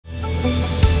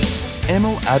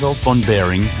Emil Adolf von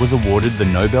Behring was awarded the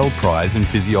Nobel Prize in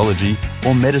Physiology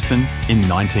or Medicine in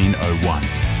 1901.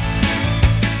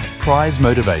 Prize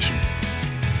motivation.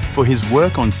 For his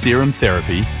work on serum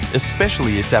therapy,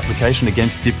 especially its application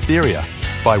against diphtheria,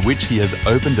 by which he has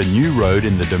opened a new road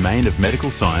in the domain of medical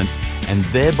science and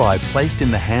thereby placed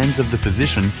in the hands of the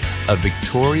physician a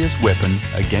victorious weapon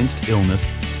against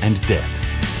illness and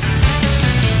deaths.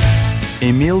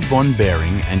 Emil von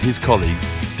Behring and his colleagues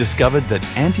discovered that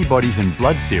antibodies in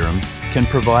blood serum can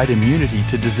provide immunity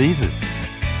to diseases.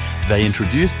 They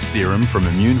introduced serum from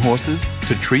immune horses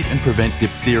to treat and prevent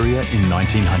diphtheria in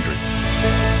 1900.